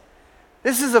exist.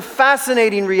 This is a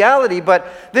fascinating reality, but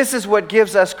this is what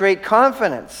gives us great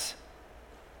confidence.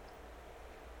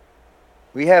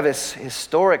 We have a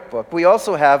historic book. We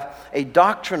also have a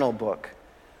doctrinal book.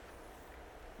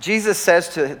 Jesus says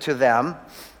to them,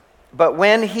 but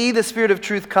when he, the Spirit of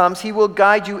truth, comes, he will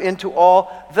guide you into all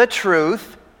the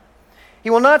truth. He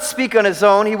will not speak on his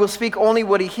own. He will speak only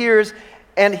what he hears,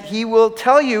 and he will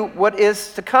tell you what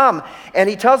is to come. And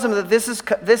he tells them that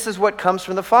this is what comes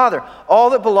from the Father. All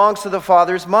that belongs to the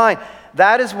Father is mine.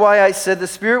 That is why I said the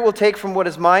Spirit will take from what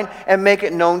is mine and make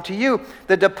it known to you.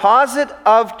 The deposit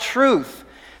of truth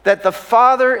that the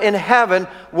Father in heaven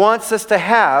wants us to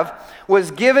have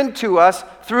was given to us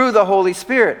through the Holy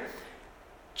Spirit.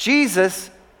 Jesus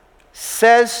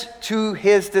says to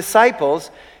his disciples,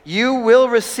 you will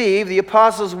receive, the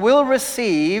apostles will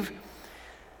receive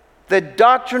the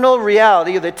doctrinal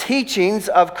reality, the teachings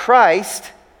of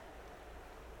Christ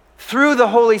through the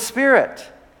Holy Spirit.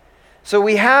 So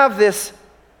we have this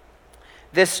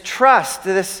trust,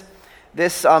 this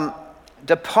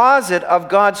deposit of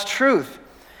God's truth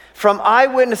from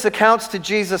eyewitness accounts to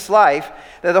Jesus' life,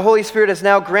 that the Holy Spirit has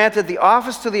now granted the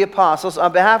office to the apostles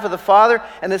on behalf of the Father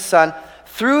and the Son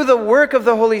through the work of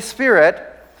the Holy Spirit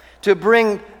to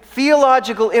bring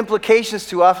theological implications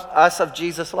to us of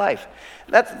Jesus' life.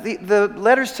 That's the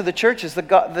letters to the churches,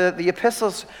 the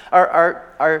epistles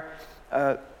are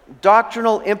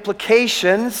doctrinal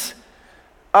implications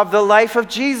of the life of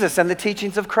Jesus and the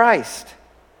teachings of Christ.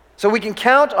 So we can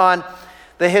count on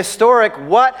the historic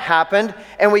what happened,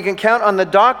 and we can count on the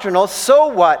doctrinal so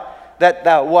what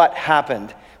that what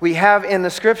happened we have in the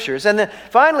scriptures. And then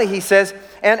finally he says,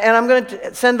 and I'm going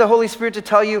to send the Holy Spirit to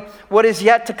tell you what is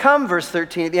yet to come, verse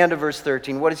 13, at the end of verse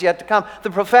 13, what is yet to come,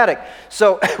 the prophetic.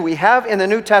 So we have in the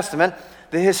New Testament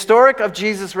the historic of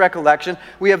Jesus' recollection,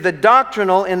 we have the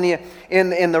doctrinal in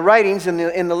the writings,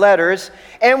 in the letters,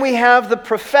 and we have the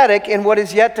prophetic in what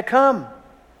is yet to come,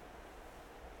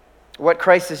 what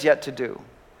Christ is yet to do.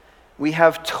 we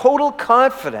have total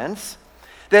confidence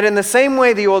that in the same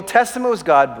way the Old Testament was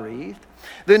God-breathed,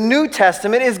 the New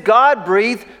Testament is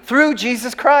God-breathed through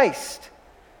Jesus Christ,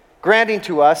 granting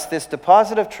to us this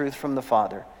deposit of truth from the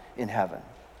Father in heaven.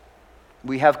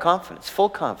 We have confidence, full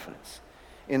confidence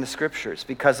in the Scriptures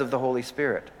because of the Holy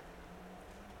Spirit.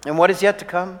 And what is yet to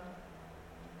come?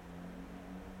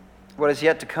 What is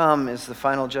yet to come is the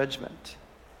final judgment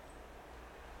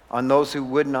on those who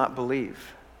would not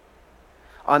believe,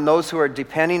 on those who are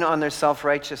depending on their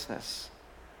self-righteousness,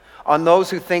 on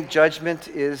those who think judgment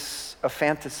is a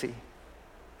fantasy.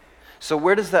 So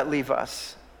where does that leave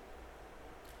us?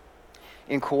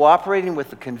 In cooperating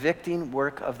with the convicting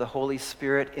work of the Holy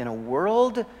Spirit in a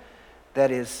world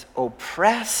that is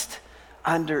oppressed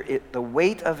under the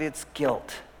weight of its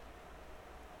guilt.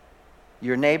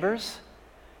 Your neighbors,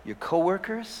 your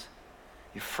coworkers,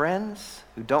 your friends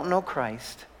who don't know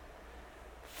Christ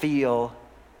feel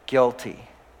guilty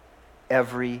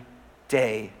every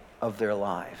day of their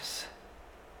lives.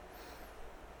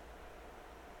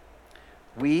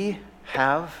 We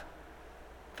have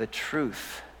the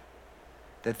truth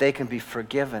that they can be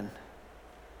forgiven,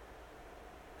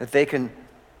 that they can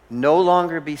no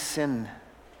longer be sin,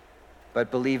 but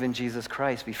believe in Jesus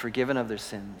Christ, be forgiven of their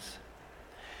sins.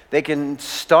 They can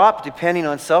stop depending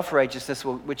on self-righteousness,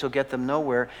 which will get them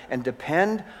nowhere, and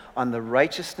depend on the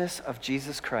righteousness of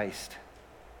Jesus Christ.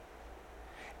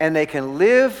 And they can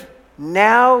live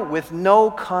now with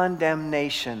no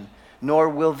condemnation, nor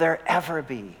will there ever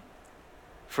be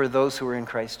for those who are in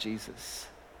Christ Jesus.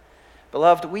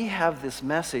 Beloved, we have this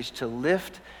message to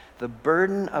lift the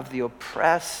burden of the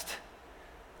oppressed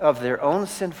of their own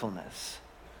sinfulness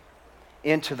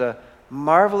into the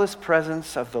marvelous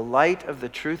presence of the light of the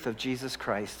truth of Jesus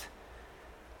Christ,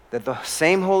 that the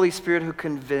same Holy Spirit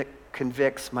who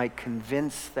convicts might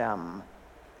convince them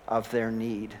of their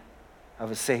need of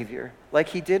a Savior, like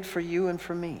he did for you and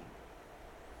for me.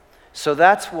 So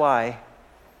that's why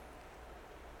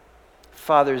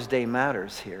Father's Day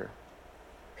matters here.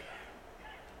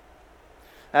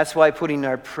 That's why putting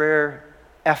our prayer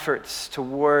efforts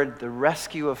toward the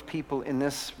rescue of people in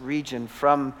this region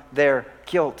from their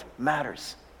guilt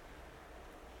matters.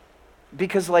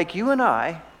 Because like you and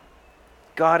I,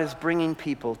 God is bringing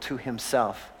people to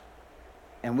himself.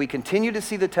 And we continue to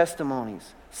see the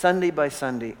testimonies, Sunday by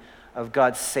Sunday, of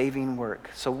God's saving work.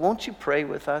 So won't you pray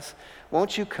with us?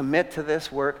 Won't you commit to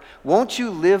this work? Won't you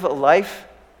live a life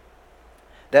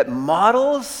that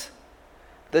models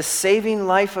the saving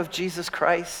life of Jesus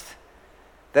Christ,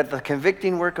 that the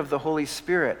convicting work of the Holy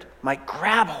Spirit might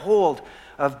grab hold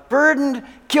of burdened,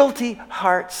 guilty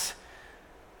hearts,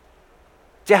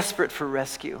 desperate for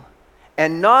rescue,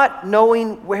 and not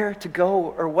knowing where to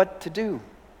go or what to do.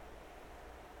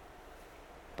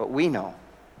 But we know.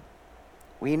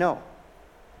 We know.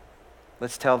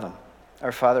 Let's tell them.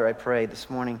 Our Father, I pray this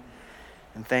morning,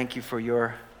 and thank you for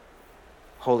your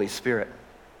Holy Spirit.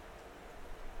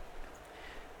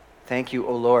 Thank you,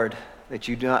 O Lord, that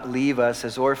you do not leave us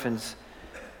as orphans.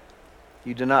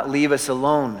 You do not leave us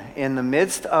alone in the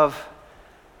midst of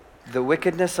the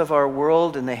wickedness of our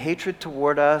world and the hatred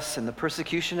toward us and the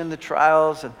persecution and the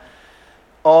trials and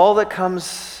all that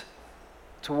comes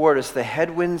toward us, the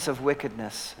headwinds of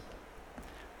wickedness.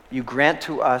 You grant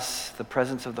to us the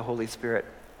presence of the Holy Spirit,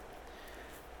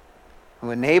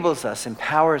 who enables us,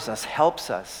 empowers us, helps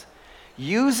us,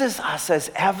 uses us as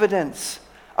evidence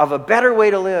of a better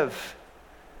way to live.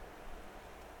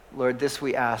 Lord, this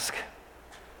we ask,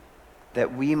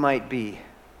 that we might be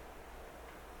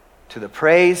to the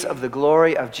praise of the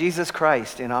glory of Jesus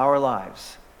Christ in our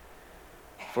lives.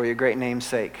 For your great name's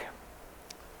sake,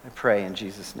 I pray in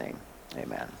Jesus' name.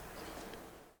 Amen.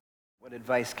 What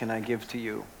advice can I give to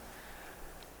you?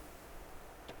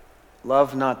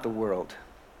 Love not the world.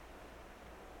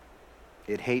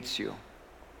 It hates you.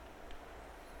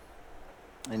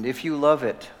 And if you love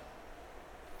it,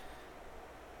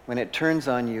 when it turns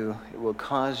on you, it will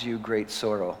cause you great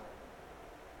sorrow.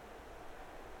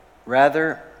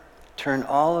 Rather, turn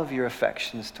all of your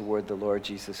affections toward the Lord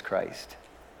Jesus Christ.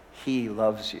 He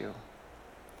loves you.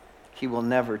 He will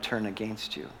never turn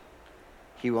against you.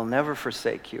 He will never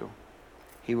forsake you.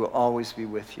 He will always be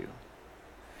with you.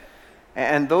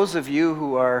 And those of you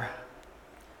who are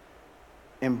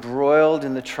embroiled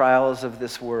in the trials of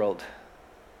this world,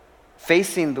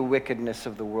 facing the wickedness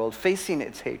of the world, facing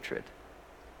its hatred,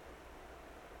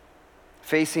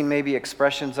 facing maybe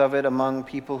expressions of it among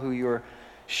people who you're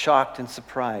shocked and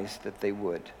surprised that they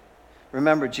would.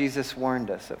 Remember, Jesus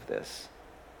warned us of this.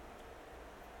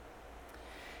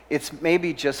 It's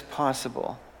maybe just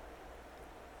possible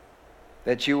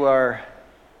that you are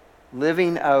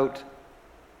living out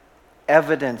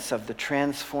evidence of the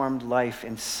transformed life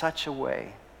in such a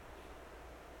way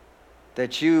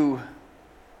that you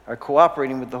are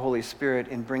cooperating with the Holy Spirit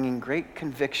in bringing great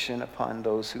conviction upon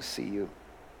those who see you.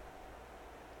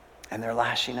 And they're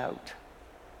lashing out.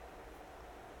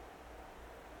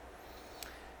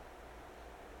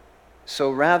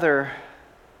 So rather,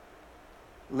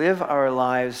 live our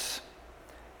lives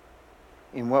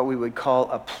in what we would call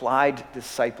applied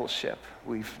discipleship.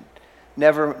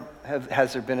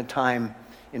 Has there been a time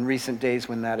in recent days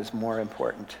when that is more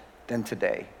important than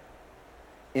today.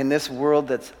 In this world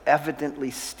that's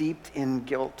evidently steeped in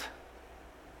guilt,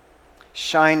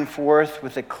 shine forth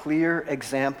with a clear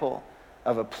example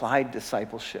of applied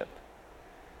discipleship,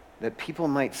 that people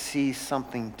might see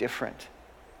something different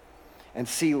and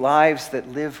see lives that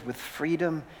live with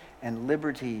freedom and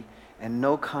liberty and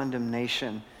no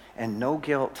condemnation and no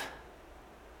guilt,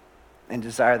 and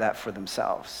desire that for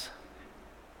themselves.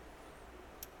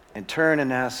 And turn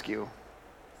and ask you,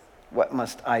 what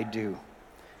must I do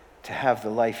to have the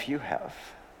life you have?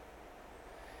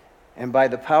 And by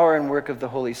the power and work of the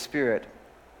Holy Spirit,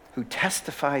 who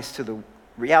testifies to the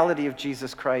reality of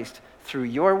Jesus Christ through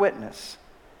your witness,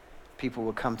 people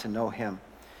will come to know him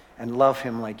and love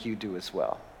him like you do as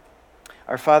well.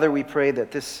 Our Father, we pray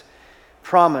that this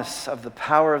promise of the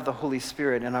power of the Holy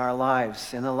Spirit in our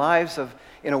lives, in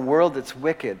a world that's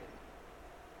wicked,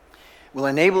 will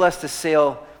enable us to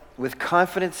sail with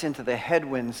confidence into the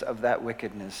headwinds of that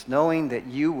wickedness, knowing that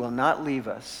you will not leave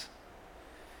us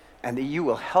and that you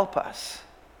will help us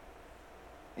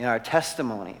in our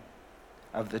testimony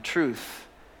of the truth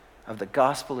of the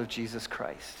gospel of Jesus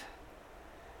Christ.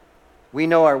 We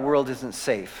know our world isn't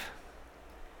safe,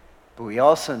 but we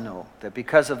also know that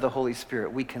because of the Holy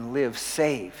Spirit, we can live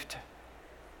saved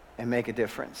and make a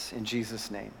difference. In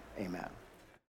Jesus' name, amen.